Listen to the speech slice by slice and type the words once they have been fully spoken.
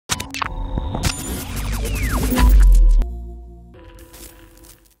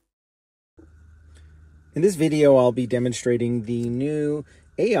In this video, I'll be demonstrating the new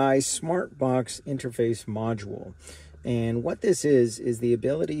AI Smart Box interface module. And what this is the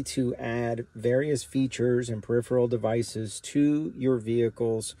ability to add various features and peripheral devices to your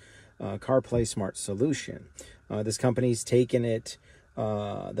vehicle's Carplay Smart solution. This company's taken it,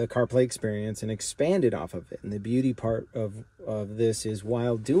 the Carplay experience, and expanded off of it. And the beauty part of this is,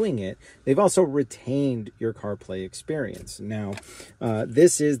 while doing it, they've also retained your Carplay experience. Now,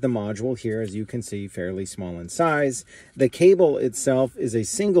 this is the module here, as you can see, fairly small in size. The cable itself is a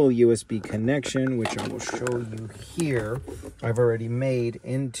single USB connection, which I will show you here. I've already made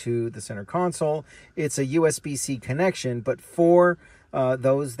into the center console. It's a USB-C connection, but for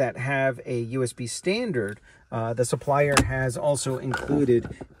those that have a USB standard, the supplier has also included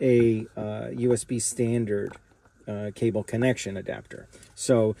a USB standard cable connection adapter.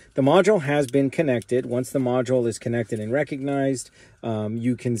 So the module has been connected. Once the module is connected and recognized,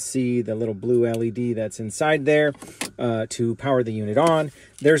 you can see the little blue LED that's inside there to power the unit on.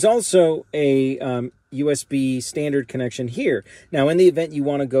 There's also a USB standard connection here. Now, in the event you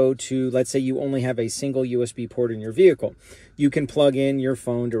want to go to, let's say you only have a single USB port in your vehicle, you can plug in your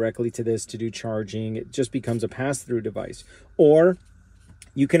phone directly to this to do charging. It just becomes a pass-through device. Or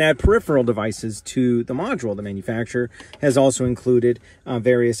you can add peripheral devices to the module. The manufacturer has also included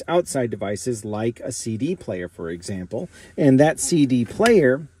various outside devices like a CD player, for example. And that CD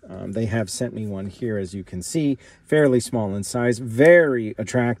player, they have sent me one here, as you can see, fairly small in size, very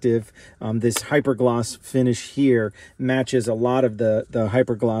attractive. This hypergloss finish here matches a lot of the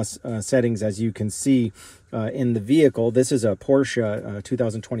hypergloss settings, as you can see in the vehicle. This is a Porsche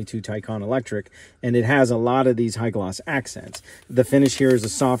 2022 Taycan Electric, and it has a lot of these high gloss accents. The finish here is a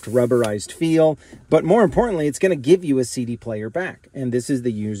soft rubberized feel, but more importantly, it's going to give you a CD player back, and this is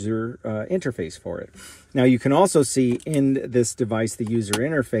the user interface for it. Now, you can also see in this device, the user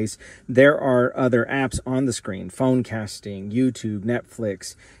interface, there are other apps on the screen: phone casting, YouTube,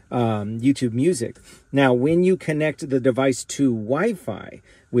 Netflix, YouTube Music. Now, when you connect the device to Wi-Fi,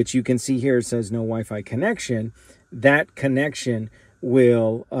 which you can see here, it says no Wi-Fi connection, that connection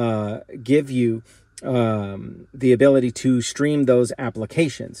will give you the ability to stream those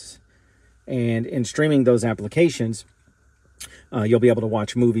applications. And in streaming those applications, you'll be able to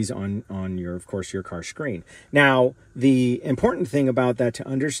watch movies on your, of course, your car screen. Now, the important thing about that to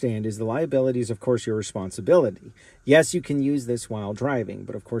understand is the liability is, of course, your responsibility. Yes, you can use this while driving,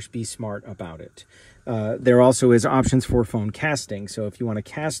 but of course, be smart about it. There also is options for phone casting. So if you want to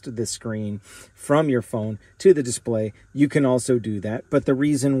cast the screen from your phone to the display, you can also do that. But the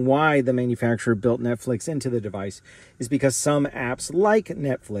reason why the manufacturer built Netflix into the device is because some apps like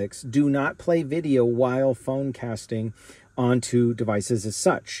Netflix do not play video while phone casting onto devices as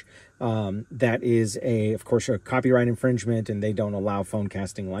such. That is, of course, a copyright infringement, and they don't allow phone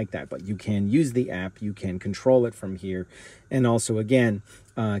casting like that. But you can use the app, you can control it from here, and also, again,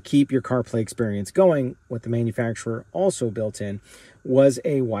 keep your CarPlay experience going. What the manufacturer also built in was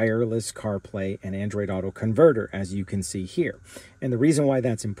a wireless CarPlay and Android Auto converter, as you can see here. And the reason why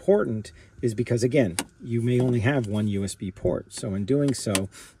that's important is because, again, you may only have one USB port. So in doing so,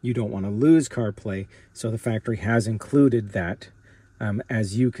 you don't want to lose CarPlay. So the factory has included that.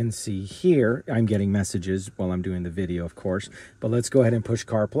 As you can see here, I'm getting messages while I'm doing the video, of course. But let's go ahead and push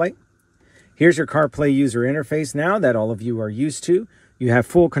CarPlay. Here's your CarPlay user interface now that all of you are used to. You have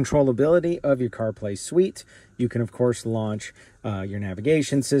full controllability of your CarPlay suite. You can, of course, launch your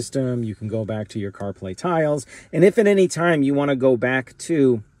navigation system. You can go back to your CarPlay tiles. And if at any time you want to go back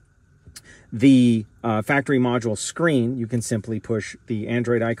to the factory module screen, you can simply push the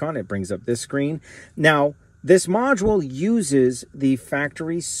Android icon. It brings up this screen. Now, this module uses the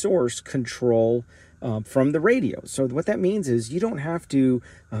factory source control from the radio. So what that means is you don't have to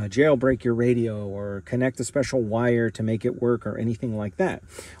jailbreak your radio or connect a special wire to make it work or anything like that.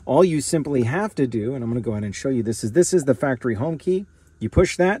 All you simply have to do, and I'm going to go ahead and show you, this is the factory home key. You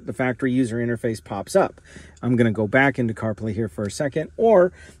push that, the factory user interface pops up. I'm going to go back into CarPlay here for a second,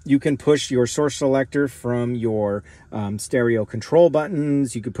 or you can push your source selector from your stereo control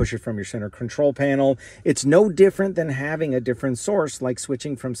buttons. You could push it from your center control panel. It's no different than having a different source, like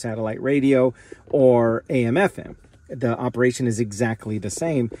switching from satellite radio or AM/FM. The operation is exactly the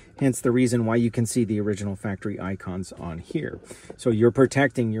same, hence the reason why you can see the original factory icons on here. So you're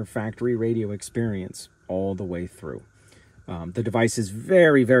protecting your factory radio experience all the way through. The device is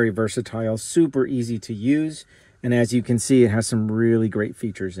very, very versatile, super easy to use, and as you can see, it has some really great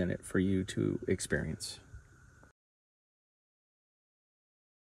features in it for you to experience.